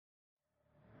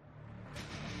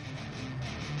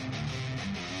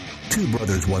Two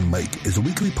Brothers, One Mic is a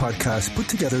weekly podcast put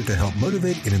together to help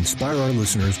motivate and inspire our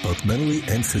listeners both mentally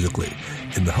and physically,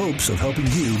 in the hopes of helping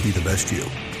you be the best you.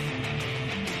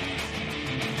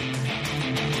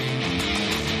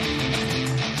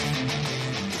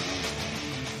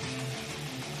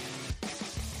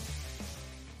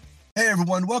 Hey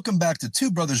everyone, welcome back to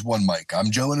Two Brothers, One Mic. I'm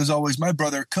Joe, and as always, my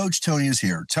brother, Coach Tony, is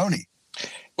here. Tony.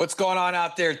 What's going on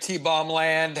out there, T-Bomb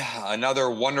land? Another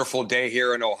wonderful day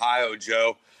here in Ohio,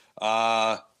 Joe.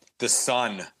 The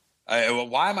sun.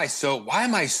 Why am I so?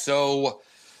 What's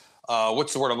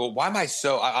the word? Why am I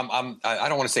so? I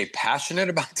don't want to say passionate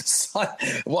about the sun.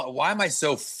 Why am I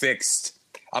so fixed?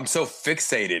 I'm so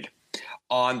fixated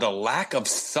on the lack of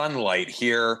sunlight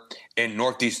here in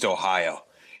Northeast Ohio.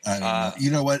 You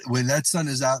know what? When that sun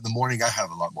is out in the morning, I have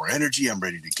a lot more energy. I'm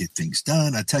ready to get things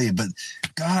done. I tell you, but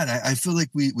God, I feel like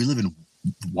we live in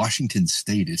Washington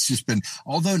State. It's just been,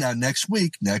 although now next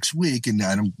week, and I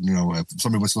don't, if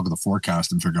somebody wants to look at the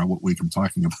forecast and figure out what week I'm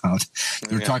talking about,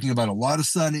 they're talking about a lot of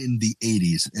sun in the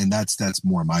 80s, and that's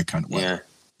more my kind of weather.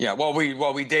 Yeah. Well,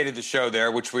 we dated the show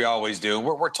there, which we always do.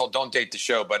 We're told don't date the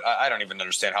show, but I don't even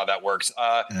understand how that works.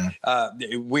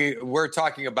 We're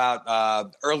talking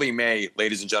about early May,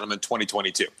 ladies and gentlemen,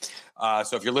 2022.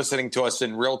 So if you're listening to us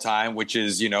in real time, which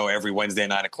is, every Wednesday,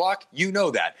 9:00, you know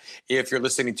that. If you're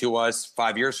listening to us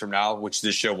 5 years from now, which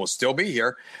this show will still be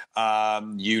here,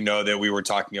 you know that we were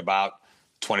talking about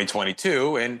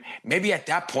 2022. And maybe at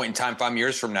that point in time, 5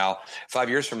 years from now,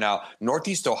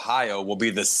 Northeast Ohio will be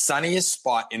the sunniest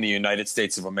spot in the United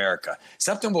States of America.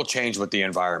 Something will change with the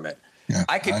environment. Yeah,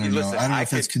 I don't know if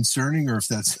that's concerning or if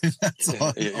that's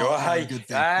all good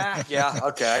thing. Yeah,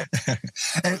 okay.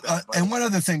 and one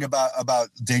other thing about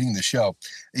dating the show,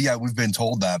 we've been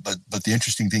told that, but the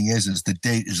interesting thing is the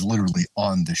date is literally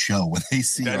on the show when they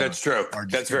see. That's true.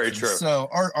 That's very true. So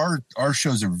our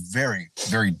shows are very,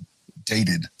 very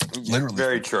dated. Literally,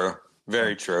 very true.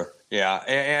 Very true. Yeah,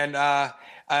 and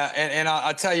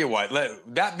I'll tell you what.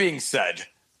 That being said,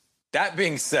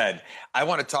 I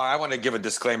want to give a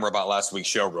disclaimer about last week's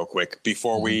show real quick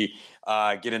before we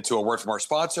get into a word from our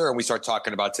sponsor and we start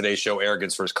talking about today's show,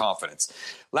 Arrogance versus Confidence.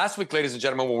 Last week, ladies and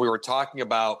gentlemen, when we were talking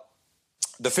about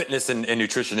the fitness and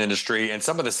nutrition industry and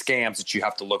some of the scams that you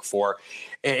have to look for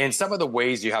and some of the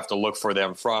ways you have to look for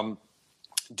them, from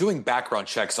doing background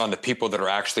checks on the people that are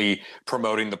actually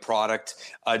promoting the product,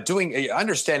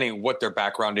 understanding what their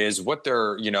background is, what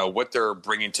they're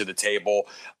bringing to the table,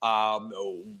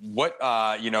 what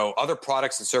other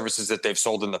products and services that they've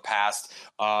sold in the past.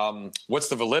 What's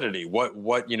the validity? What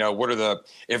are the,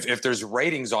 if there's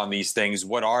ratings on these things,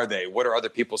 what are they? What are other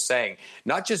people saying?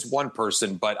 Not just one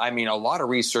person, but a lot of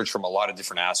research from a lot of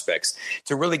different aspects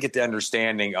to really get the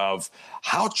understanding of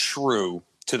how true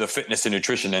to the fitness and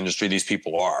nutrition industry these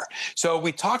people are. So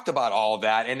we talked about all of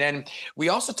that. And then we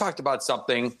also talked about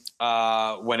something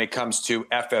when it comes to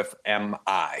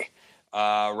FFMI,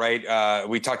 right?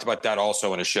 We talked about that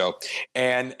also in a show.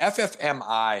 And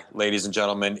FFMI, ladies and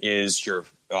gentlemen, is your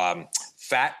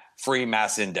fat-free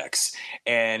mass index.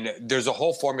 And there's a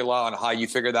whole formula on how you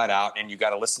figure that out. And you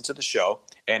got to listen to the show.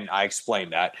 And I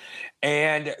explained that.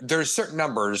 And there's certain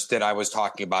numbers that I was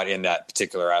talking about in that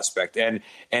particular aspect. And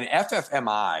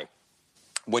FFMI,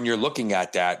 when you're looking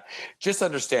at that, just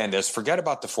understand this. Forget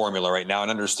about the formula right now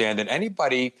and understand that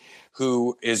anybody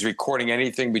who is recording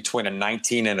anything between a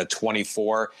 19 and a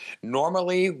 24,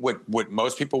 normally what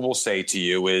most people will say to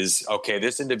you is, okay,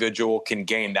 this individual can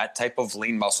gain that type of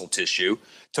lean muscle tissue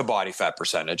to body fat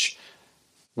percentage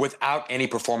without any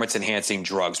performance-enhancing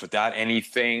drugs, without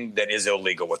anything that is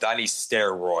illegal, without any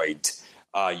steroid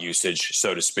usage,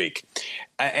 so to speak.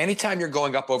 Anytime you're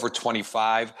going up over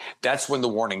 25, that's when the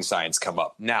warning signs come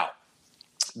up. Now,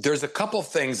 there's a couple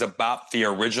things about the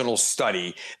original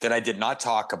study that I did not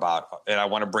talk about and I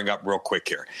want to bring up real quick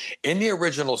here. In the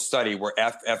original study where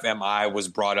FFMI was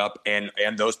brought up and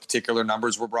those particular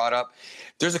numbers were brought up,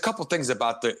 there's a couple things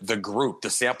about the group, the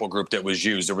sample group that was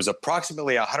used. There was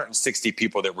approximately 160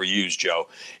 people that were used, Joe,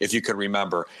 if you could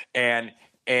remember. And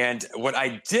what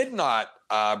I did not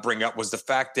bring up was the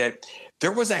fact that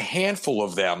there was a handful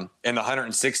of them in the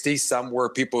 160. Some were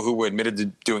people who admitted to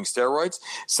doing steroids.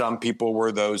 Some people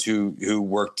were those who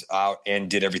worked out and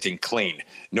did everything clean.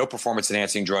 No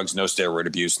performance-enhancing drugs, no steroid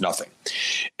abuse, nothing.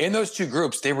 In those two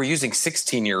groups, they were using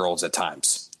 16-year-olds at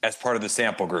times as part of the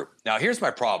sample group. Now, here's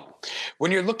my problem.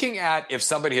 When you're looking at if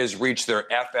somebody has reached their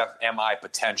FFMI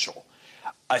potential,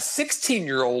 a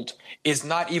 16-year-old is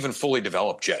not even fully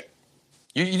developed yet.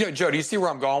 You know, Joe, do you see where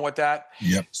I'm going with that?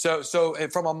 Yep. So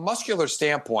from a muscular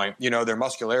standpoint, their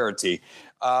muscularity,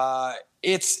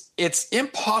 it's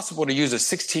impossible to use a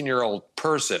 16-year-old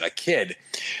person, a kid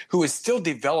who is still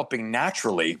developing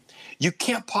naturally. You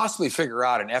can't possibly figure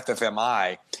out an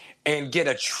FFMI and get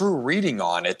a true reading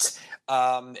on it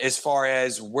as far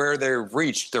as where they've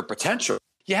reached their potential.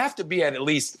 You have to be at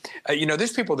least,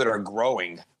 there's people that are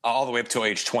growing all the way up to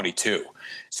age 22.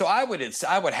 So I would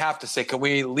have to say, can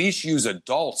we at least use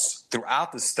adults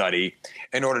throughout the study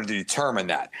in order to determine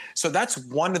that? So that's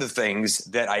one of the things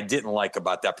that I didn't like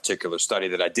about that particular study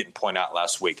that I didn't point out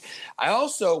last week.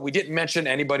 We didn't mention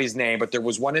anybody's name, but there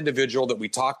was one individual that we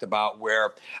talked about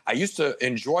where I used to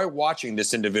enjoy watching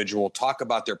this individual talk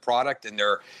about their product and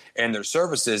their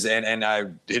services,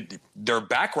 and their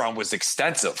background was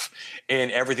extensive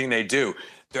in everything they do.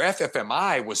 Their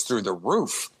FFMI was through the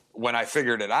roof when I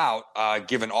figured it out,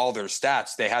 given all their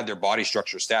stats. They had their body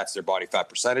structure stats, their body fat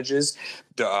percentages,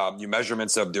 the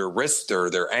measurements of their wrist or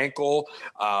their ankle,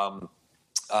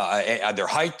 their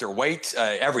height, their weight,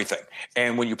 everything.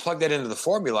 And when you plug that into the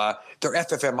formula, their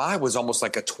FFMI was almost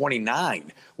like a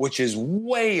 29, which is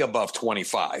way above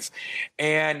 25.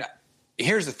 And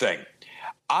here's the thing.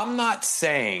 I'm not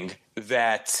saying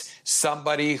that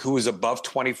somebody who is above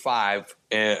 25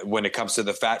 when it comes to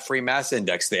the fat-free mass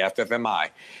index, the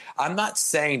FFMI, I'm not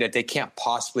saying that they can't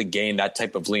possibly gain that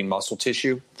type of lean muscle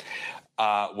tissue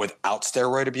without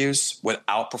steroid abuse,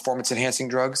 without performance-enhancing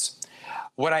drugs.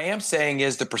 What I am saying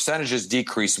is the percentages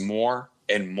decrease more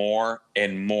and more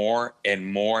and more and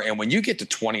more. And when you get to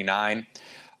 29,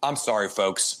 I'm sorry,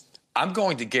 folks, I'm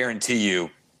going to guarantee you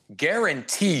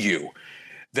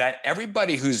that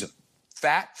everybody whose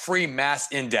fat-free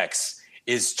mass index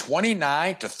is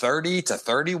 29 to 30 to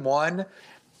 31,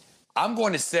 I'm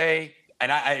going to say,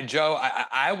 and Joe,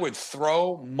 I would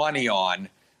throw money on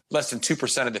less than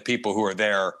 2% of the people who are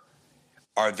there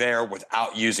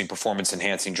without using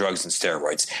performance-enhancing drugs and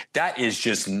steroids. That is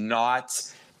just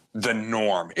not the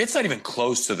norm. It's not even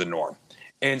close to the norm.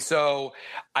 And so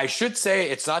I should say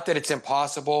it's not that it's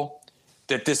impossible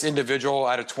that this individual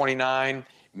out of 29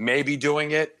 may be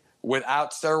doing it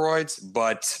without steroids,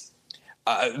 but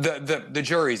the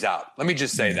jury's out. Let me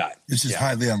just say that. It's just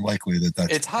highly unlikely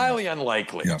that's it's highly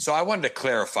unlikely. Yeah. So I wanted to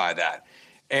clarify that.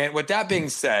 And with that being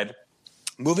said,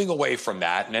 moving away from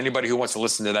that, and anybody who wants to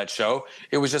listen to that show,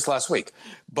 it was just last week.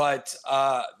 But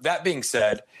that being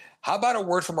said, how about a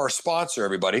word from our sponsor,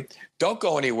 everybody? Don't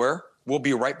go anywhere. We'll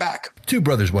be right back. Two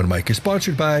Brothers, One Mic is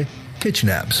sponsored by Kitchen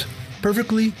Abs,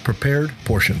 perfectly prepared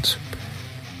portions.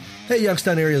 Hey,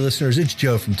 Youngstown area listeners, it's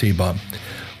Joe from T-Bomb.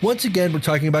 Once again, we're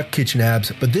talking about Kitchen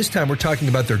Abs, but this time we're talking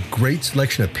about their great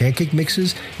selection of pancake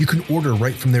mixes you can order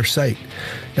right from their site.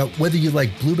 Now, whether you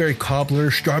like blueberry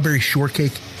cobbler, strawberry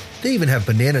shortcake, they even have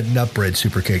banana nut bread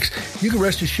super cakes, you can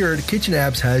rest assured Kitchen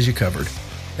Abs has you covered.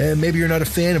 And maybe you're not a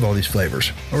fan of all these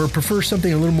flavors, or prefer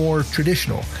something a little more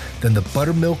traditional, then the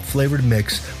buttermilk flavored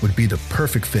mix would be the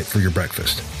perfect fit for your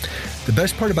breakfast. The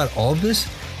best part about all of this,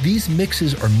 these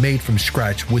mixes are made from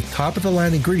scratch with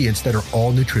top-of-the-line ingredients that are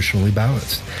all nutritionally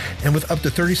balanced. And with up to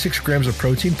 36 grams of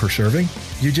protein per serving,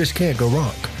 you just can't go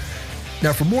wrong.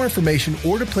 Now, for more information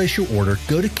or to place your order,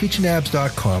 go to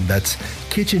kitchenabs.com. That's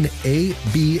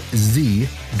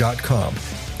kitchenabz.com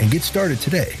and get started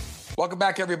today. Welcome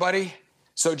back, everybody.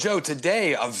 So, Joe,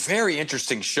 today, a very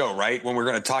interesting show, right? When we're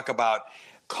going to talk about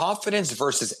confidence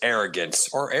versus arrogance,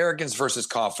 or arrogance versus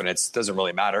confidence. Doesn't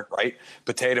really matter, right?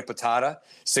 Potato, patata,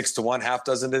 6 to 1, half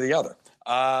dozen to the other.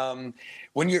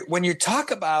 When you talk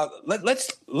about,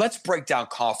 let's break down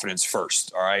confidence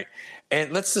first, all right?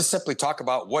 And let's just simply talk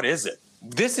about what is it.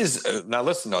 This is now.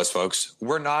 Listen to us, folks.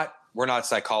 We're not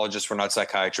psychologists. We're not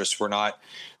psychiatrists. We're not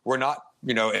in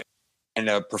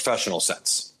a professional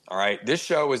sense. All right. This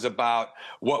show is about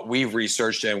what we've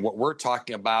researched and what we're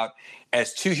talking about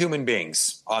as two human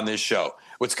beings on this show.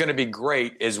 What's going to be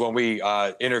great is when we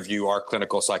interview our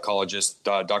clinical psychologist,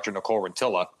 Dr. Nicole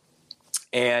Rentilla,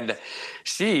 and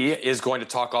she is going to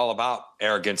talk all about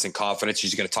arrogance and confidence.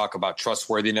 She's going to talk about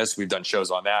trustworthiness. We've done shows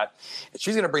on that. And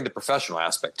she's going to bring the professional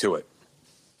aspect to it.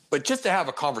 But just to have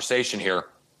a conversation here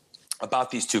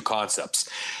about these two concepts.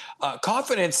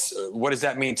 Confidence, what does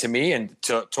that mean to me and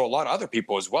to a lot of other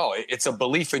people as well? It's a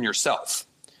belief in yourself.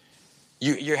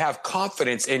 You have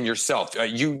confidence in yourself.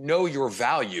 You know your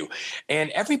value. And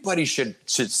everybody should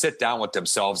sit down with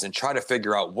themselves and try to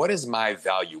figure out, what is my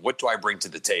value? What do I bring to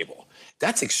the table?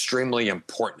 That's extremely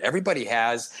important. Everybody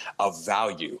has a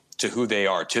value to who they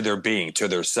are, to their being, to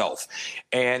their self.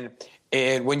 And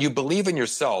when you believe in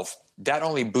yourself, that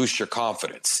only boosts your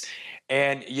confidence.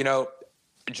 And,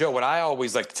 Joe, what I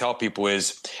always like to tell people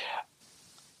is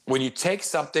when you take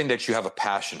something that you have a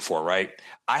passion for, right?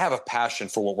 I have a passion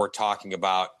for what we're talking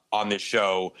about on this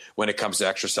show when it comes to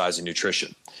exercise and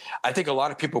nutrition. I think a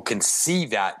lot of people can see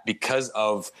that because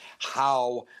of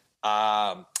how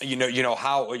how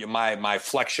my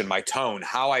flexion, my tone,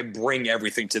 how I bring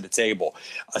everything to the table.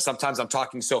 Sometimes I'm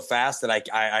talking so fast that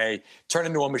I turn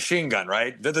into a machine gun,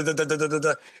 right?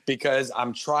 Because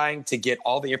I'm trying to get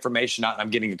all the information out and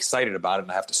I'm getting excited about it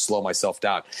and I have to slow myself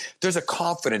down. There's a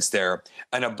confidence there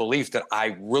and a belief that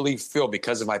I really feel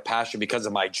because of my passion, because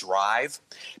of my drive,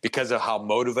 because of how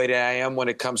motivated I am when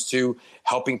it comes to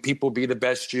helping people be the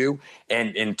best you,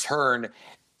 and in turn,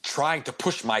 trying to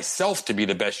push myself to be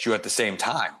the best you at the same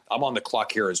time. I'm on the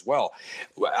clock here as well.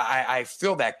 I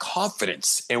feel that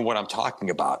confidence in what I'm talking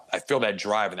about. I feel that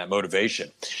drive and that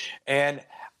motivation. And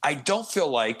I don't feel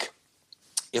like,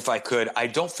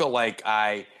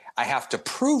 I have to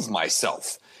prove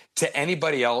myself to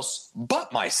anybody else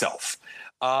but myself.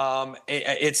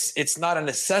 It's not a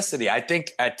necessity. I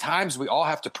think at times we all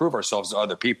have to prove ourselves to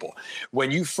other people. When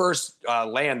you first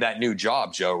land that new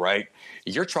job, Joe, right?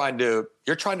 You're trying to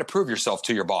prove yourself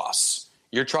to your boss.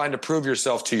 You're trying to prove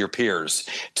yourself to your peers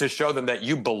to show them that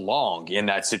you belong in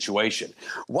that situation.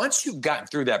 Once you've gotten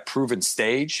through that proven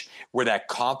stage where that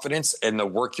confidence in the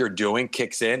work you're doing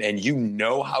kicks in and you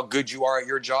know how good you are at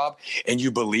your job and you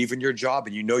believe in your job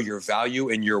and you know your value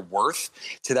and your worth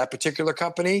to that particular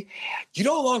company, you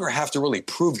no longer have to really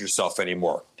prove yourself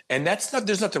anymore. And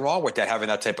there's nothing wrong with that, having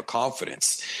that type of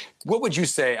confidence. What would you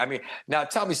say? I mean, now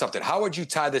tell me something. How would you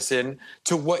tie this in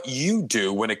to what you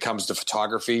do when it comes to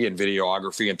photography and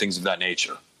videography and things of that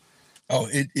nature? Oh,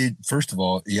 it first of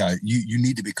all, yeah, you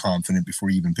need to be confident before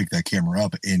you even pick that camera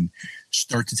up and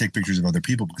start to take pictures of other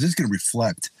people, because it's going to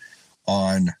reflect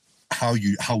on how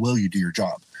well you do your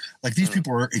job. Like, these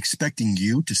people are expecting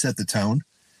you to set the tone.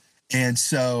 And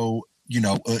so,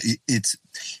 it's,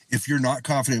 if you're not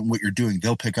confident in what you're doing,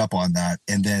 they'll pick up on that,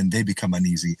 and then they become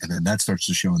uneasy, and then that starts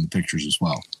to show in the pictures as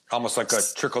well. Almost like a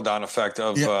trickle down effect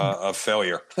of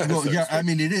failure. Well, yeah, I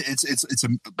mean, it is. It's a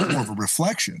more of a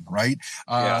reflection, right?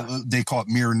 They call it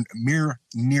mirror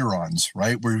neurons,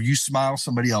 right? Where you smile,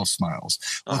 somebody else smiles.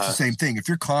 Well, it's the same thing. If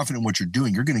you're confident in what you're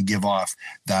doing, you're going to give off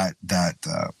that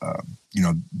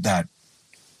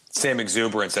same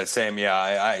exuberance, that same,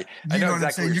 I know know what exactly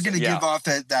I'm saying. You're going to give off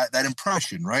that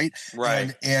impression, right?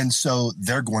 Right. And so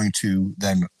they're going to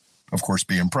then, of course,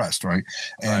 be impressed, right?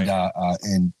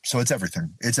 And so it's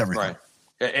everything. It's everything.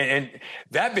 Right. And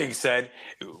that being said,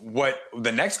 what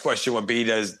the next question would be: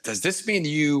 Does this mean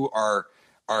you are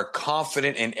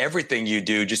confident in everything you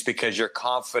do just because you're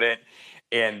confident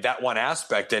in that one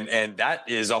aspect? And that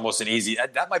is almost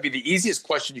that might be the easiest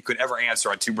question you could ever answer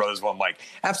on Two Brothers, One Mic.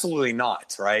 Absolutely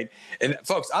not, right? And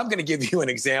folks, I'm going to give you an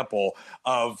example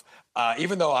of,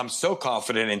 even though I'm so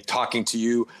confident in talking to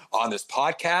you on this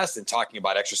podcast and talking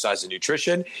about exercise and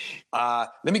nutrition, let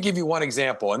me give you one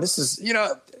example. And this is,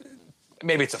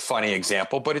 maybe it's a funny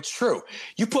example, but it's true.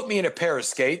 You put me in a pair of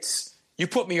skates, you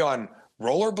put me on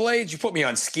rollerblades, you put me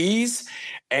on skis,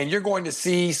 and you're going to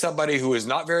see somebody who is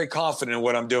not very confident in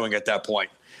what I'm doing at that point.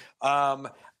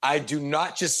 I do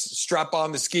not just strap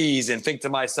on the skis and think to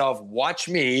myself, watch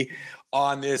me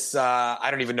on this, I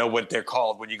don't even know what they're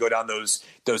called when you go down those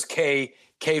K4s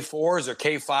or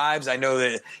K5s. I know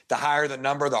that the higher the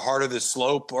number, the harder the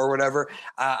slope or whatever.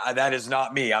 That is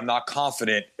not me. I'm not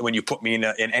confident when you put me in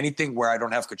anything where I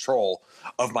don't have control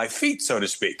of my feet, so to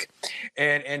speak.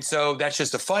 And so that's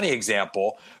just a funny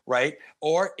example, right?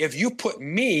 Or if you put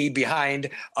me behind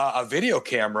a video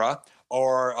camera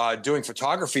or doing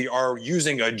photography or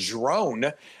using a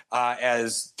drone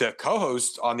as the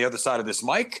co-host on the other side of this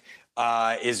mic,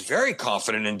 is very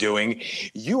confident in doing,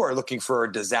 you are looking for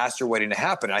a disaster waiting to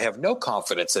happen. I have no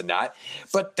confidence in that,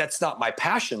 but that's not my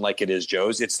passion like it is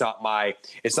Joe's. It's not my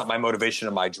motivation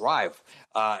and my drive.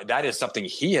 That is something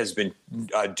he has been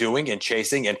doing and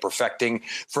chasing and perfecting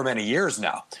for many years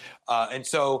now. And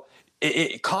so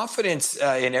confidence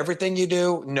in everything you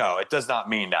do, no, it does not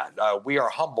mean that. We are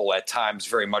humble at times,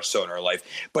 very much so in our life,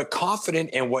 but confident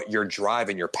in what your drive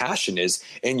and your passion is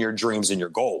and your dreams and your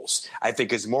goals, I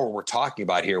think is more what we're talking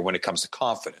about here when it comes to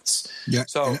confidence. Yeah.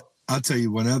 So I'll tell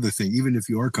you one other thing. Even if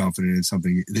you are confident in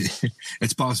something,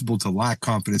 it's possible to lack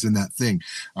confidence in that thing.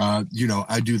 I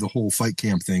do the whole fight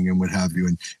camp thing and what have you.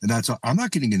 And that's, I'm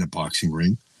not getting in a boxing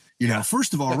ring.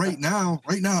 First of all, right now,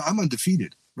 I'm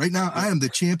undefeated. Right now, I am the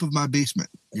champ of my basement.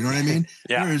 You know what I mean?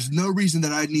 Yeah. There is no reason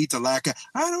that I need to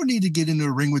I don't need to get into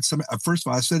a ring with somebody. First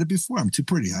of all, I said it before. I'm too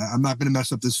pretty. I'm not going to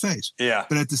mess up this face. Yeah.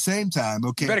 But at the same time,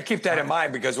 okay. You better keep that in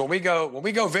mind, because when we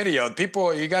go video,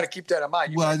 people, you got to keep that in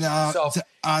mind.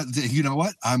 You know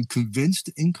what? I'm convinced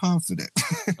and confident.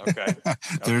 Okay.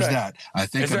 There's that. I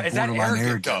think I'm borderline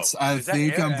arrogance.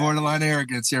 I'm borderline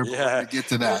arrogance here before we get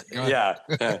to that.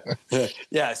 Yeah.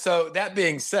 Yeah. So that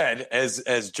being said,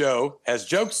 as Joe has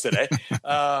jokes today,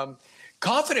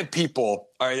 confident people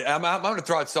are, I'm going to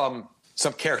throw out some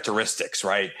characteristics,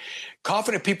 right?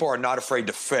 Confident people are not afraid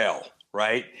to fail,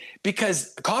 right?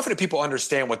 Because confident people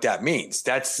understand what that means.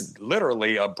 That's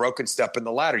literally a broken step in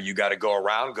the ladder. You got to go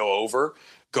around, go over,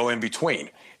 go in between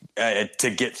to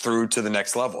get through to the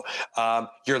next level.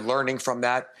 You're learning from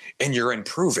that and you're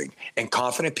improving. And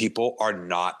confident people are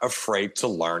not afraid to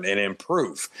learn and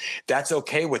improve. That's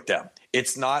okay with them.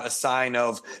 It's not a sign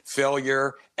of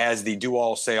failure as the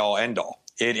do-all, say-all, end-all.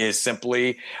 It is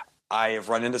simply, I have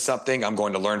run into something. I'm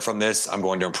going to learn from this. I'm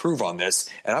going to improve on this.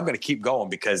 And I'm going to keep going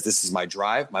because this is my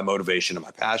drive, my motivation, and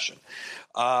my passion.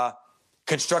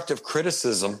 Constructive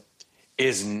criticism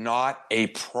is not a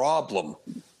problem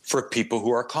for people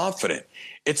who are confident.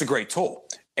 It's a great tool.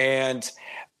 And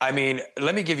I mean,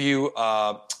 let me give you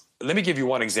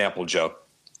one example, Joe.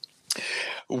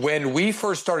 When we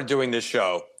first started doing this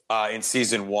show, in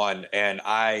season 1, and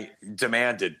I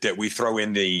demanded that we throw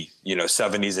in the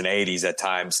 70s and 80s at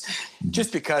times,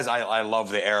 just because I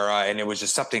love the era and it was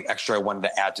just something extra I wanted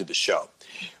to add to the show.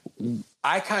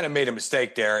 I kind of made a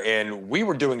mistake there, and we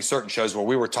were doing certain shows where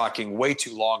we were talking way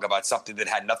too long about something that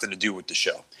had nothing to do with the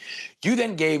show. You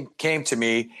then came to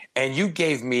me and you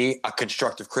gave me a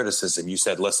constructive criticism. You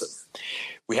said, listen,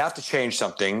 we have to change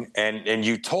something. And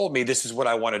you told me this is what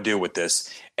I want to do with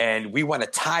this. And we want to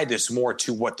tie this more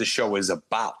to what the show is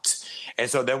about. And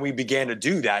so then we began to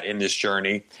do that in this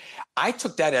journey. I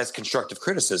took that as constructive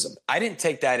criticism. I didn't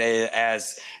take that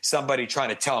as somebody trying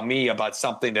to tell me about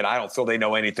something that I don't feel they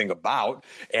know anything about,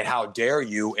 and how dare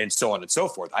you, and so on and so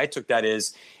forth. I took that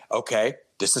as, okay,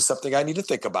 this is something I need to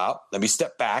think about. Let me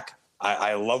step back.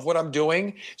 I love what I'm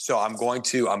doing, so I'm going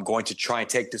to try and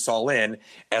take this all in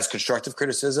as constructive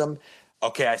criticism.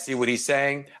 Okay, I see what he's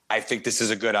saying. I think this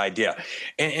is a good idea.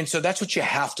 And so that's what you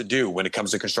have to do when it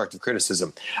comes to constructive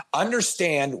criticism.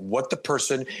 Understand what the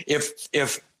person,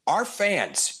 if our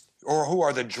fans, or who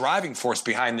are the driving force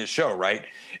behind this show, right?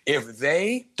 If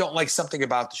they don't like something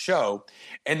about the show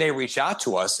and they reach out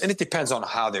to us, and it depends on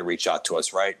how they reach out to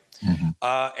us, right? Mm-hmm.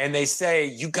 And they say,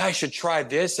 you guys should try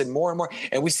this and more,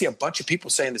 and we see a bunch of people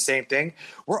saying the same thing,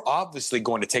 we're obviously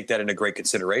going to take that into great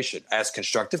consideration as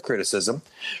constructive criticism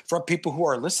from people who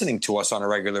are listening to us on a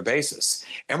regular basis.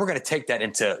 And we're going to take that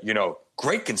into,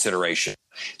 great consideration.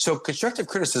 So constructive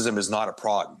criticism is not a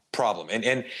problem.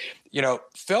 And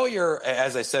failure,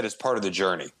 as I said, is part of the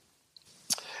journey.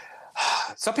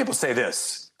 Some people say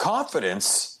this: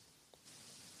 confidence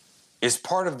is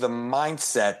part of the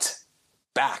mindset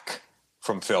back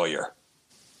from failure.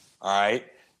 All right.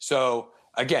 So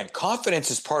again, confidence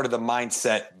is part of the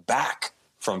mindset back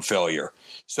from failure.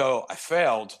 So I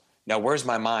failed. Now, where's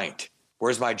my mind?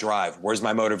 Where's my drive? Where's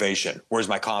my motivation? Where's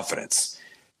my confidence?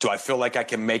 Do I feel like I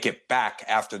can make it back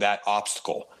after that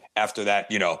obstacle, after that,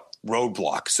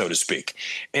 roadblock, so to speak?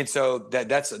 And so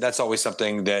that's always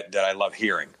something that I love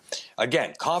hearing.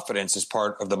 Again, confidence is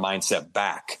part of the mindset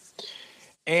back.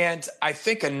 And I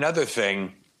think another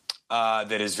thing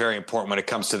that is very important when it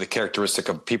comes to the characteristic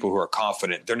of people who are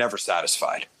confident, they're never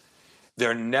satisfied.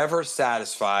 They're never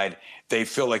satisfied. They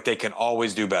feel like they can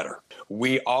always do better.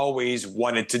 We always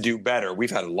wanted to do better. We've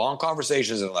had long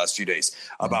conversations in the last few days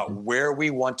about where we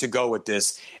want to go with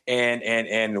this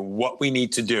and what we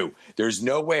need to do. There's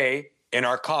no way in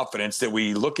our confidence that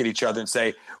we look at each other and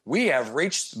say, we have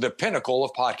reached the pinnacle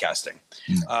of podcasting,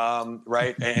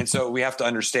 right? And so we have to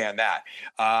understand that.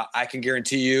 I can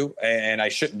guarantee you, and I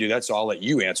shouldn't do that, so I'll let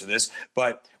you answer this,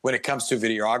 but when it comes to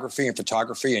videography and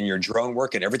photography and your drone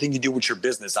work and everything you do with your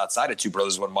business outside of Two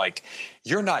Brothers One Mic,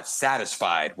 you're not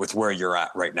satisfied with where you're at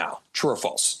right now. True or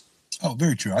false? Oh,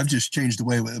 very true. I've just changed the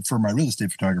way for my real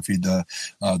estate photography, the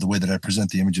way that I present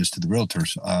the images to the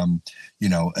realtors.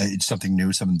 It's something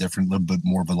new, something different, a little bit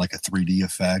more of a 3D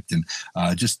effect, and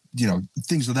just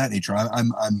things of that nature.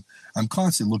 I'm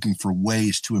constantly looking for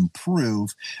ways to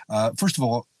improve. First of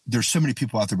all, there's so many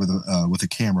people out there with a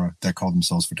camera that call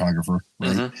themselves photographer,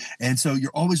 right? Mm-hmm. And so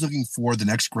you're always looking for the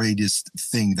next greatest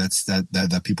thing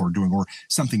that people are doing, or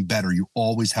something better. You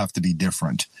always have to be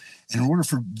different. And in order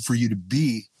for you to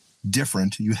be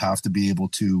different, you have to be able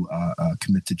to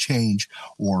commit to change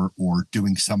or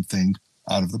doing something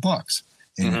out of the box,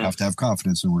 and you have to have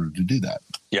confidence in order to do that.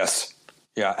 Yes.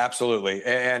 Yeah, absolutely.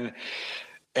 And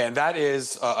that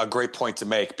is a great point to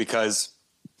make, because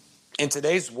in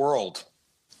today's world,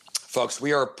 folks,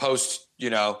 we are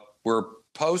we're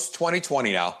post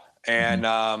 2020 now.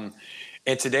 And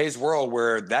in today's world,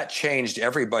 where that changed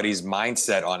everybody's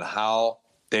mindset on how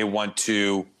they want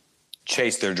to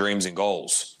chase their dreams and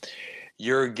goals,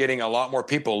 you're getting a lot more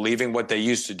people leaving what they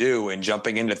used to do and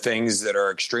jumping into things that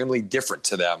are extremely different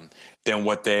to them than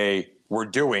what they were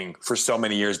doing for so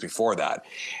many years before that.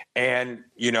 And,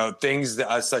 things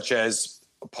such as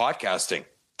podcasting,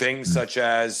 things such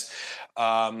as,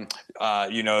 working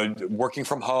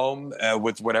from home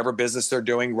with whatever business they're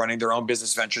doing, running their own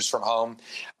business ventures from home,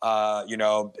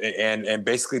 and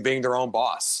basically being their own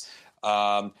boss.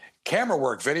 Camera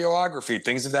work, videography,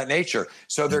 things of that nature.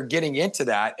 So they're getting into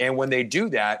that. And when they do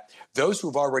that, those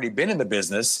who've already been in the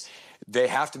business, they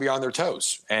have to be on their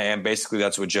toes. And basically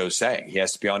that's what Joe's saying. He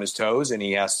has to be on his toes, and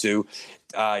he has to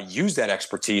use that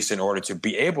expertise in order to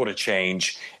be able to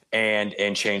change and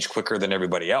change quicker than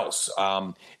everybody else.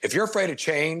 If you're afraid of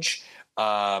change,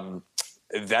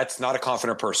 that's not a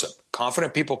confident person.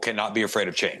 Confident people cannot be afraid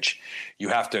of change. You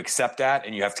have to accept that,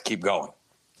 and you have to keep going.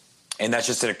 And that's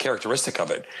just a characteristic of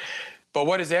it. But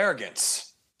what is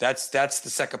arrogance? That's the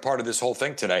second part of this whole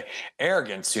thing today.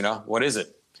 Arrogance, what is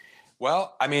it?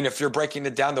 Well, I mean, if you're breaking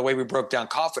it down the way we broke down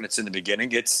confidence in the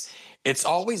beginning, it's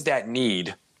always that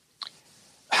need.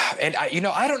 And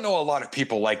I don't know a lot of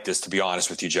people like this, to be honest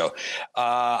with you, Joe.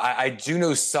 I do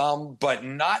know some, but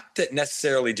not that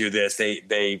necessarily do this.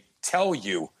 They tell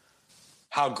you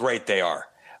how great they are.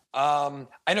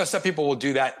 I know some people will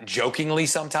do that jokingly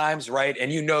sometimes, right?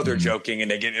 And they're joking, and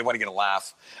they want to get a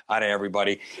laugh out of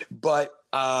everybody. But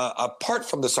apart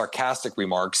from the sarcastic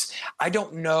remarks, I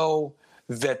don't know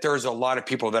that there's a lot of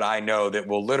people that I know that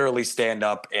will literally stand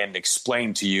up and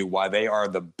explain to you why they are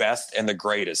the best and the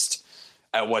greatest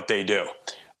at what they do.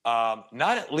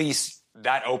 Not at least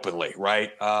that openly,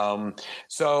 right?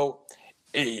 So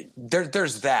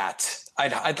there's that.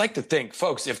 I'd like to think,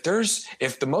 folks, if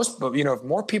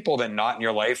more people than not in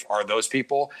your life are those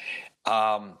people,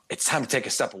 it's time to take a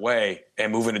step away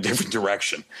and move in a different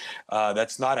direction.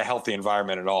 That's not a healthy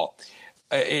environment at all.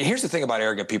 Here's the thing about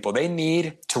arrogant people. They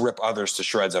need to rip others to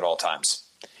shreds at all times.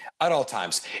 At all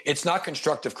times. It's not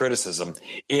constructive criticism.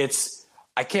 It's,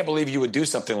 I can't believe you would do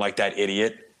something like that,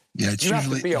 idiot. Yeah, it's you have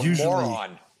to be a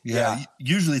moron. Yeah,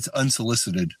 usually it's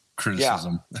unsolicited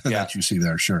criticism that you see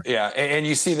there. Sure. Yeah. And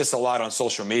you see this a lot on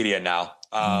social media now,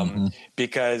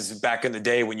 because back in the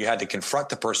day when you had to confront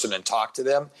the person and talk to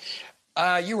them,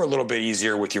 you were a little bit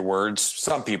easier with your words.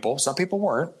 Some people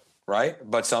weren't, right?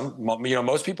 But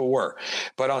most people were.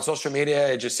 But on social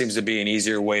media, it just seems to be an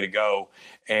easier way to go,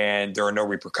 and there are no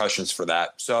repercussions for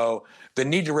that. So the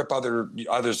need to rip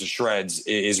others to shreds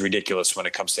is ridiculous when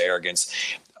it comes to arrogance.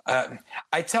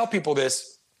 I tell people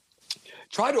this.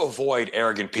 Try to avoid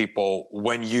arrogant people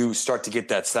when you start to get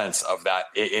that sense of that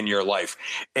in your life.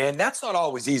 And that's not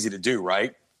always easy to do,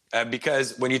 right?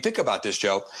 Because when you think about this,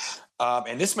 Joe,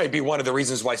 and this may be one of the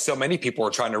reasons why so many people are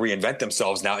trying to reinvent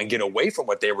themselves now and get away from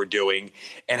what they were doing,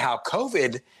 and how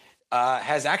COVID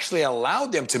has actually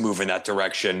allowed them to move in that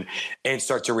direction and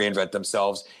start to reinvent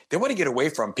themselves. They want to get away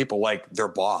from people like their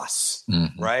boss,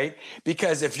 right?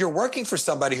 Because if you're working for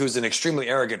somebody who's an extremely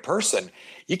arrogant person,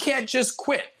 you can't just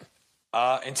quit.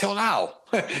 Until now.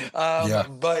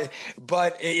 But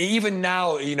even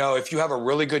now, if you have a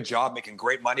really good job making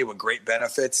great money with great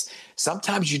benefits,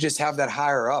 sometimes you just have that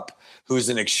higher up who's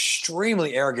an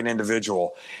extremely arrogant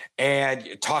individual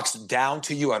and talks down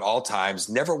to you at all times,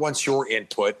 never wants your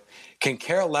input, can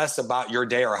care less about your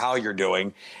day or how you're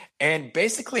doing, and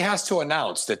basically has to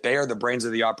announce that they are the brains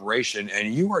of the operation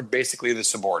and you are basically the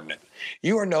subordinate.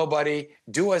 You are nobody,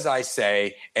 do as I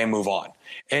say, and move on.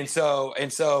 And so,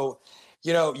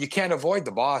 you can't avoid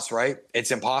the boss, right? It's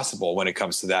impossible when it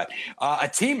comes to that. A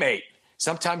teammate,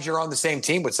 sometimes you're on the same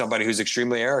team with somebody who's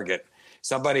extremely arrogant,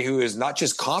 somebody who is not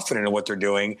just confident in what they're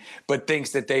doing, but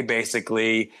thinks that they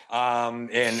basically,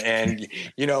 most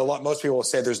people will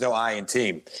say there's no I in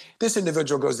team. This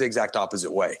individual goes the exact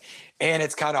opposite way. And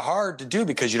it's kind of hard to do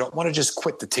because you don't want to just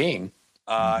quit the team.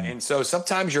 And so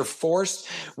sometimes you're forced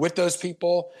with those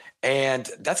people. And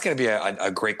that's going to be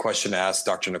a great question to ask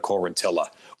Dr. Nicole Rentilla.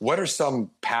 What are some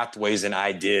pathways and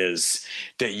ideas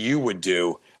that you would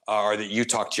do or that you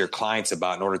talk to your clients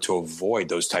about in order to avoid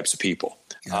those types of people?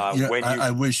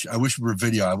 I wish we were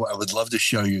video. I would love to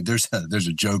show you. There's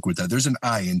a joke with that. There's an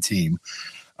I in team,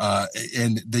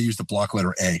 and they use the block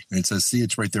letter A. And it says, see,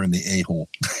 it's right there in the A hole.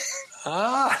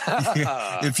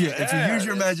 If you use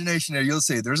your imagination there, you'll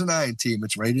see there's an I in team.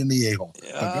 It's right in the a-hole.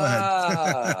 But go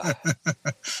ahead.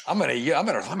 I'm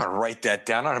gonna write that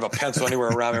down. I don't have a pencil anywhere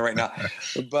around me right now,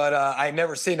 but I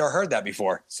never seen or heard that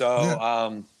before.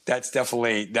 So that's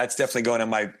definitely going in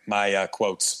my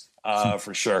quotes.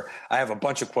 For sure. I have a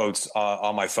bunch of quotes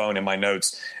on my phone in my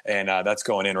notes, and that's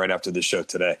going in right after the show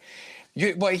today.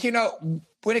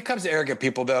 When it comes to arrogant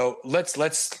people, though,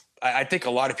 I think a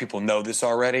lot of people know this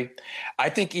already. I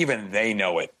think even they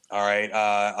know it. All right.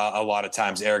 A lot of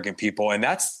times arrogant people. And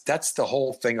that's the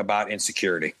whole thing about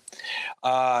insecurity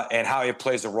and how it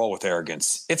plays a role with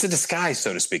arrogance. It's a disguise,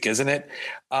 so to speak, isn't it?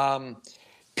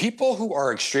 People who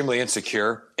are extremely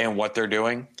insecure in what they're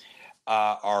doing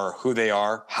are who they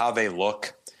are, how they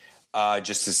look,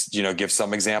 just to, give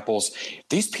some examples.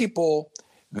 These people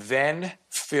then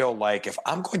feel like if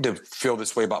I'm going to feel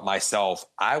this way about myself,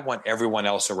 I want everyone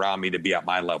else around me to be at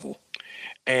my level.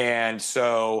 And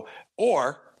so,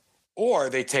 or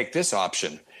they take this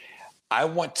option. I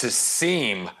want to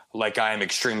seem like I am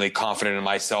extremely confident in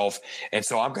myself. And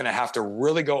so I'm going to have to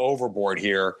really go overboard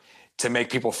here to make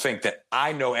people think that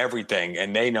I know everything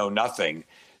and they know nothing,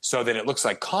 so that it looks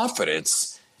like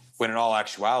confidence when in all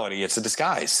actuality, it's a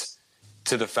disguise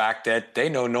to the fact that they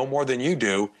know no more than you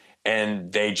do.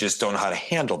 And they just don't know how to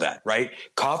handle that, right?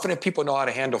 Confident people know how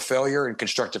to handle failure and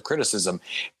constructive criticism.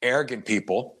 Arrogant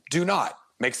people do not.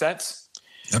 Make sense?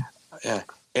 Yep. Yeah.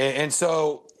 And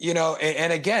so,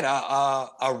 and again,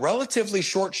 a relatively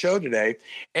short show today,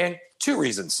 and two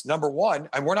reasons. Number one,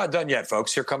 and we're not done yet,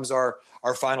 folks. Here comes our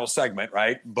final segment,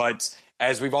 right? But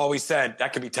as we've always said,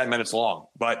 that could be 10 minutes long.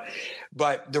 But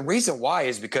the reason why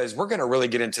is because we're going to really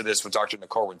get into this with Dr.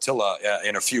 Nicole Rentilla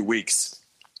in a few weeks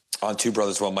on Two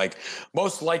Brothers One Mic,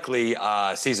 most likely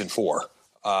season 4.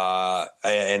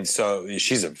 And so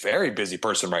she's a very busy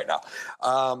person right now.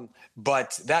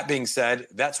 But that being said,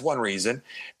 that's one reason.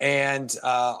 And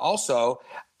also,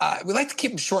 we like to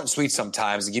keep them short and sweet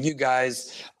sometimes and give you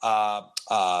guys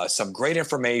some great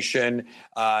information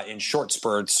in short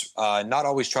spurts, not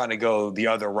always trying to go the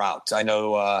other route. I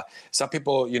know some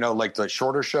people, like the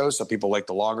shorter shows. Some people like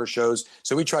the longer shows.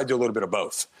 So we try to do a little bit of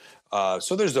both.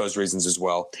 So there's those reasons as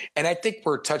well. And I think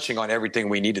we're touching on everything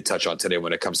we need to touch on today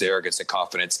when it comes to arrogance and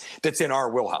confidence that's in our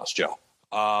wheelhouse, Joe.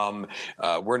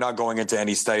 We're not going into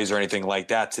any studies or anything like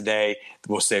that today.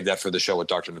 We'll save that for the show with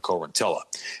Dr. Nicole Rentilla.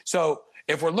 So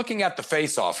if we're looking at the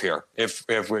face-off here, if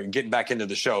we're getting back into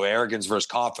the show, arrogance versus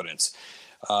confidence,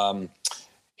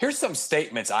 here's some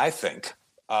statements I think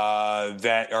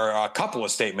that are a couple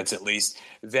of statements at least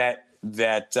that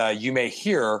you may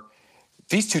hear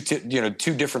these two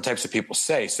different types of people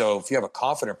say. So if you have a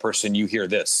confident person, you hear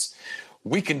this: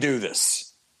 "We can do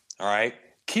this." All right.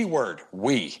 Keyword: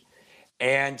 we,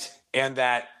 and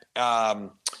that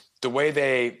the way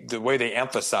they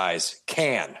emphasize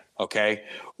can. Okay,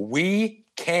 we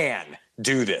can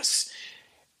do this,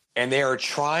 and they are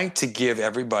trying to give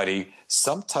everybody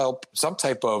some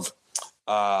type of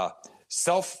not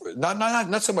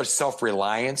so much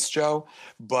self-reliance, Joe,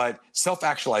 but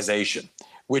self-actualization,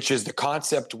 which is the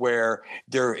concept where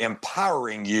they're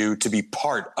empowering you to be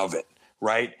part of it,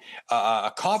 right?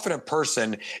 A confident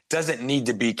person doesn't need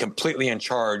to be completely in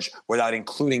charge without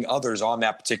including others on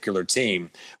that particular team,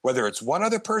 whether it's one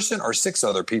other person or 6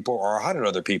 other people or 100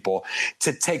 other people,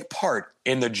 to take part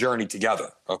in the journey together,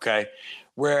 okay?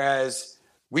 Whereas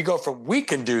we go from "we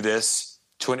can do this"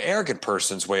 to an arrogant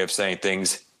person's way of saying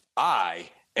things: "I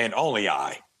and only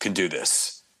I can do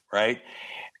this," right?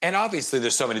 And obviously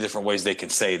there's so many different ways they can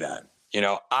say that,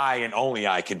 I and only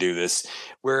I can do this,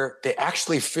 where they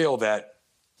actually feel that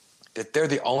they're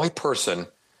the only person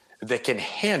that can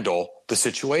handle the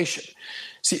situation.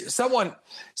 See, someone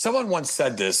once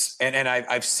said this, and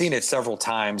I've seen it several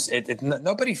times.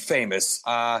 Nobody famous,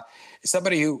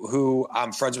 somebody who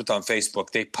I'm friends with on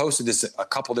Facebook, they posted this a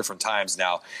couple different times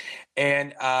now.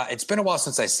 And it's been a while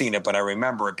since I've seen it, but I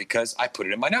remember it because I put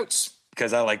it in my notes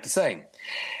because I like the saying.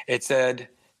 It said,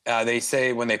 they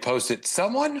say when they post it,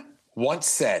 someone once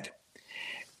said,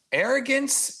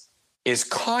 "Arrogance is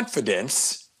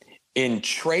confidence in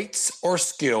traits or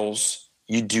skills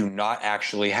you do not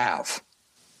actually have."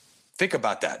 Think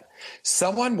about that.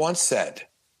 Someone once said,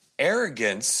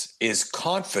 "Arrogance is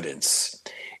confidence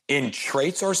in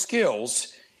traits or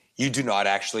skills you do not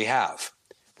actually have,"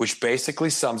 which basically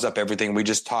sums up everything we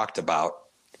just talked about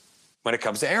when it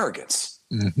comes to arrogance.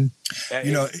 Mm-hmm.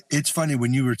 It's funny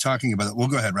when you were talking about it. Well,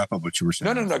 go ahead, wrap up what you were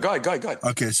saying. No. Go ahead.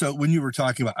 Okay. So when you were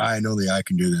talking about I and only I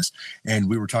can do this, and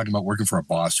we were talking about working for a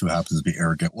boss who happens to be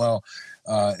arrogant. Well,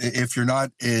 if you're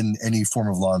not in any form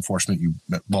of law enforcement, you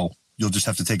you'll just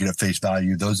have to take it at face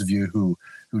value. Those of you who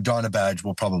don a badge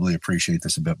will probably appreciate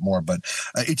this a bit more. But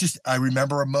I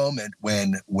remember a moment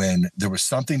when there was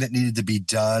something that needed to be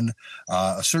done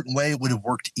a certain way. It would have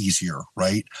worked easier,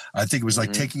 right? I think it was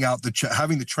like taking out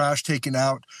having the trash taken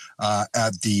out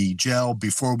at the jail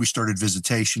before we started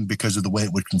visitation because of the way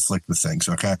it would conflict with things.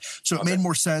 Okay. So it made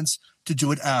more sense to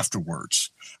do it afterwards.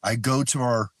 I go to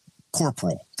our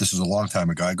corporal. This is a long time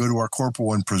ago. I go to our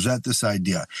corporal and present this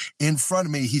idea. In front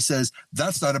of me, he says,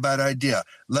 "That's not a bad idea.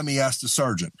 Let me ask the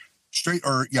sergeant." Straight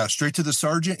to the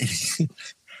sergeant.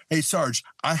 "Hey, Sarge,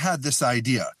 I had this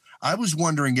idea. I was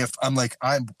wondering if," I'm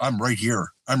right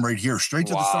here. I'm right here. Straight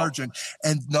to the sergeant.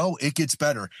 And no, it gets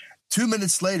better. 2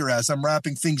 minutes later, as I'm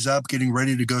wrapping things up, getting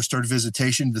ready to go start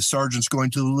visitation, the sergeant's going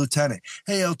to the lieutenant.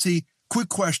 "Hey, LT, quick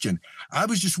question. I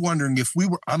was just wondering if we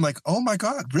were," I'm like, "Oh my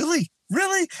God, really?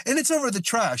 Really?" And it's over the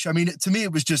trash. I mean, to me,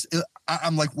 it was just,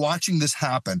 I'm like watching this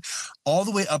happen all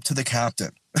the way up to the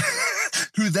captain,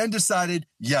 who then decided,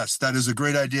 "Yes, that is a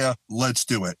great idea. Let's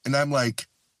do it." And I'm like,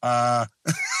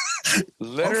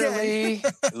 literally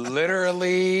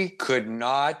could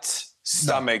not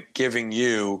stomach giving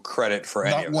you credit for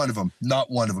any of it. Not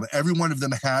one of them. Every one of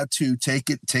them had to take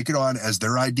it on as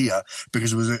their idea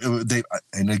because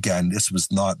and again, this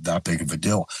was not that big of a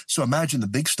deal. So imagine the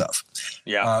big stuff.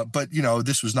 Yeah. But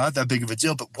this was not that big of a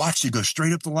deal, but watch it go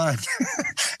straight up the line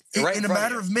in a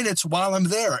matter of minutes while I'm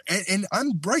there. And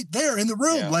I'm right there in the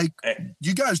room. Yeah. Like,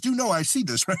 you guys do know I see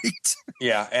this, right?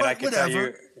 Yeah. And I can tell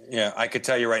you, I could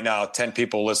tell you right now, 10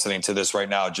 people listening to this right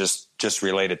now just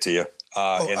related to you.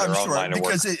 In their own line of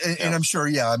work. And I'm sure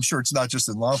it's not just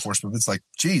in law enforcement. But it's like,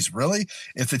 geez, really?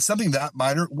 If it's something that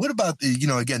minor, what about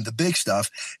again, the big stuff?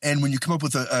 And when you come up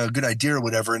with a good idea or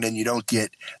whatever, and then you don't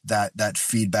get that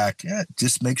feedback, it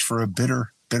just makes for a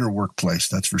bitter workplace.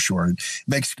 That's for sure. It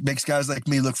makes guys like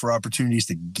me look for opportunities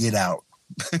to get out.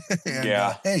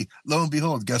 And, hey, lo and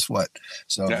behold, guess what?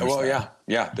 So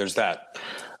there's that.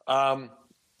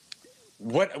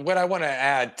 What I want to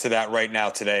add to that right now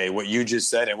today, what you just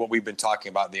said and what we've been talking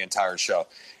about the entire show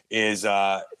is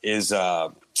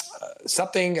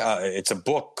something. It's a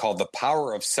book called The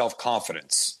Power of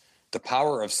Self-Confidence. The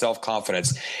Power of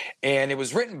Self-Confidence. And it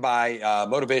was written by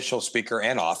motivational speaker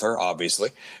and author,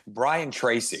 obviously, Brian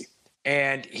Tracy.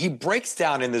 And he breaks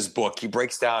down in this book,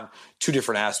 two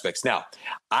different aspects. Now,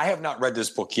 I have not read this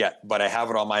book yet, but I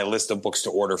have it on my list of books to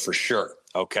order for sure.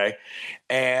 Okay.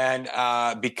 And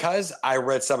because I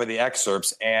read some of the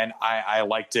excerpts and I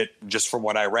liked it just from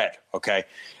what I read. Okay.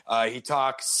 He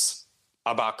talks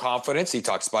about confidence. He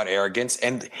talks about arrogance.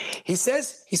 And he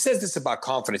says this about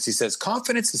confidence. He says,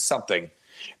 confidence is something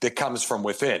that comes from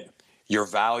within your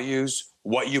values,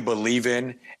 what you believe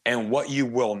in, and what you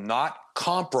will not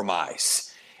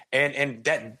compromise. And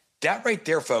that right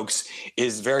there, folks,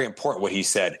 is very important, what he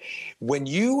said. When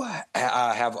you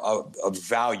have a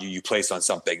value you place on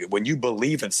something, when you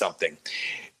believe in something,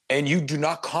 and you do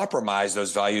not compromise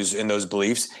those values and those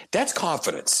beliefs, that's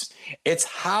confidence. It's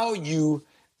how you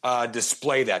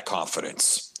display that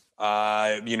confidence.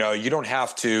 You don't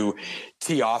have to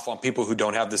tee off on people who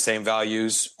don't have the same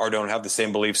values or don't have the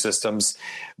same belief systems.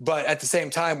 But at the same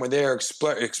time, when they're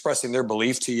expressing their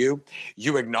belief to you,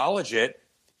 you acknowledge it.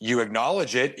 You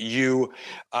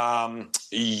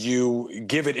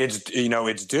give it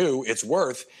its due, its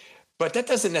worth. But that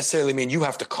doesn't necessarily mean you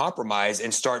have to compromise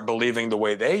and start believing the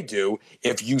way they do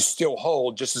if you still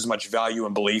hold just as much value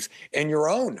and belief in your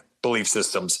own belief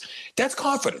systems. That's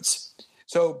confidence.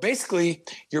 So basically,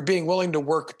 you're being willing to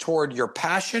work toward your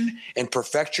passion and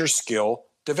perfect your skill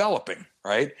developing,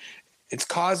 right? It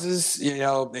causes,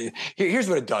 here's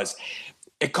what it does.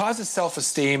 It causes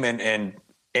self-esteem and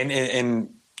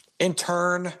in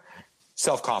turn,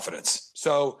 self-confidence.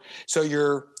 So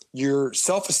your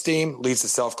self-esteem leads to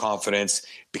self-confidence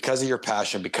because of your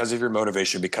passion, because of your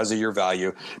motivation, because of your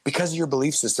value, because of your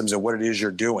belief systems and what it is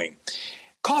you're doing.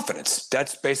 Confidence.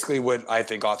 That's basically what I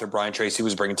think author Brian Tracy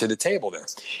was bringing to the table there.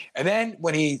 And then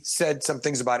when he said some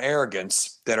things about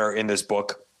arrogance that are in this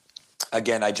book,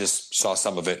 again, I just saw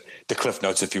some of it, the cliff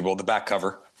notes, if you will, the back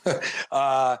cover.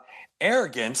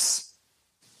 Arrogance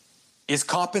is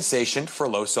compensation for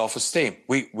low self-esteem.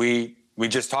 We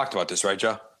just talked about this, right,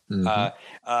 Joe?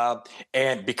 Mm-hmm.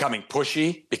 And becoming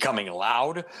pushy, becoming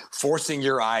loud, forcing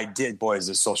your idea. Boy, is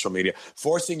this social media.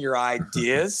 Forcing your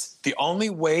ideas. The only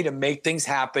way to make things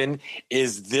happen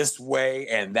is this way,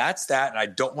 and that's that. And I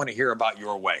don't want to hear about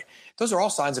your way. Those are all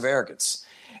signs of arrogance.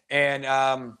 And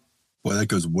well, that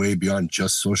goes way beyond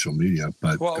just social media.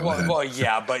 But well,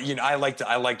 yeah. But I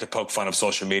like to poke fun of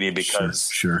social media because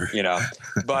sure.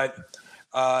 But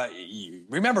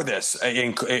remember this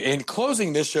in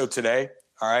closing this show today.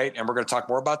 All right. And we're going to talk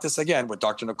more about this again with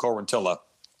Dr. Nicole Rentilla.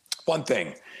 One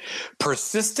thing,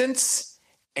 persistence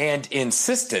and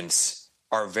insistence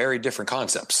are very different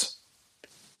concepts.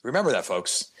 Remember that,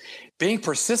 folks. Being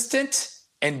persistent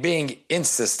and being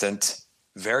insistent,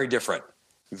 very different.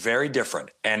 Very different.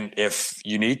 And if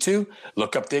you need to,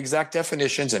 look up the exact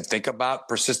definitions and think about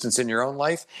persistence in your own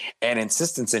life and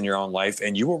insistence in your own life,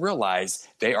 and you will realize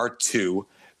they are two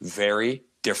very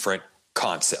different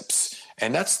concepts.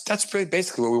 And that's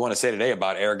basically what we want to say today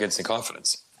about arrogance and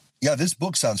confidence. Yeah, this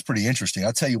book sounds pretty interesting.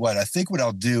 I'll tell you what, I think what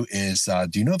I'll do is,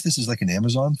 do you know if this is like an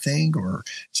Amazon thing or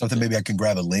something? Maybe I can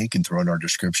grab a link and throw in our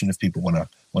description if people want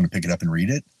to pick it up and read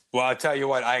it. Well, I'll tell you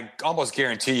what, I almost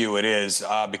guarantee you it is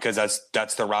because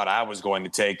that's the route I was going to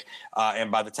take.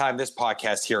 And by the time this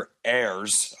podcast here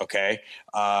airs, okay,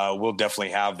 we'll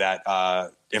definitely have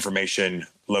that information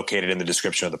located in the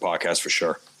description of the podcast for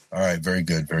sure. All right. Very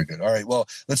good. Very good. All right. Well,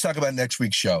 let's talk about next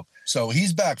week's show. So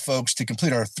he's back, folks, to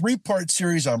complete our 3-part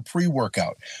series on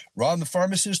pre-workout. Ron, the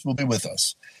pharmacist, will be with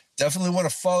us. Definitely want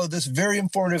to follow this very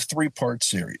informative 3-part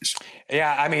series.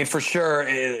 Yeah, I mean, for sure.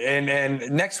 And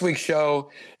next week's show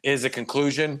is a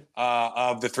conclusion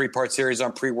of the 3-part series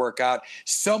on pre-workout.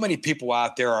 So many people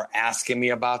out there are asking me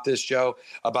about this, Joe,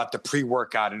 about the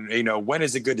pre-workout and, when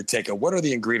is it good to take it? What are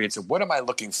the ingredients and what am I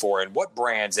looking for and what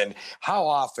brands and how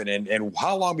often and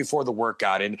how long before the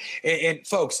workout? And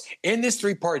folks, in this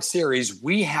 3-part series,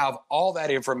 we have all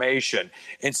that information.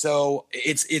 And so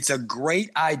it's a great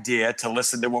idea to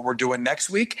listen to what we're doing next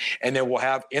week. And then we'll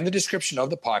have in the description of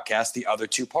the podcast the other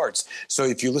 2 parts. So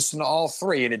if you listen to all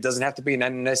 3, and it doesn't have to be in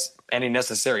any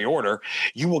necessary order,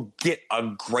 you will get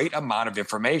a great amount of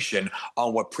information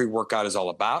on what pre-workout is all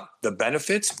about, the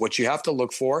benefits, what you have to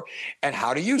look for, and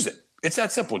how to use it. It's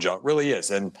that simple, Joe. It really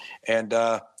is. And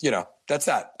that's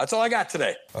that. That's all I got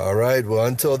today. All right. Well,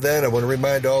 until then, I want to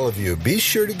remind all of you, be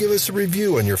sure to give us a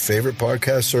review on your favorite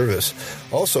podcast service.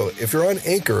 Also, if you're on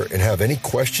Anchor and have any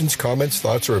questions, comments,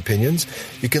 thoughts, or opinions,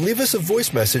 you can leave us a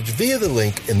voice message via the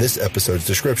link in this episode's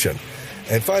description.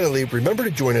 And finally, remember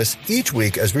to join us each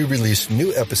week as we release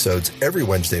new episodes every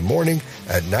Wednesday morning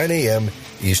at 9 a.m.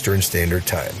 Eastern Standard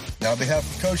Time. Now, on behalf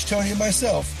of Coach Tony and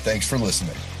myself, thanks for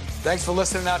listening. Thanks for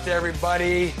listening out there,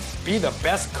 everybody. Be the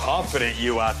best confident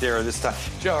you out there this time.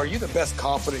 Joe, are you the best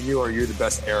confident you or are you the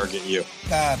best arrogant you?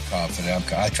 I'm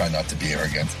confident. I try not to be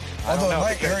arrogant. Although am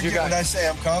I arrogant when I say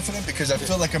I'm confident? Because I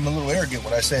feel like I'm a little arrogant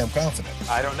when I say I'm confident.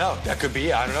 I don't know. That could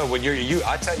be. I don't know. When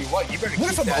I tell you what, you better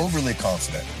What if I'm overly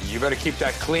confident? You better keep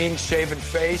that clean shaven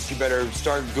face. You better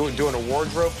start doing a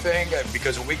wardrobe thing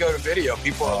because when we go to video,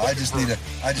 people are I just need a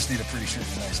pretty sure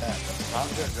nice hat. I'm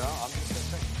good, Joe. I'm just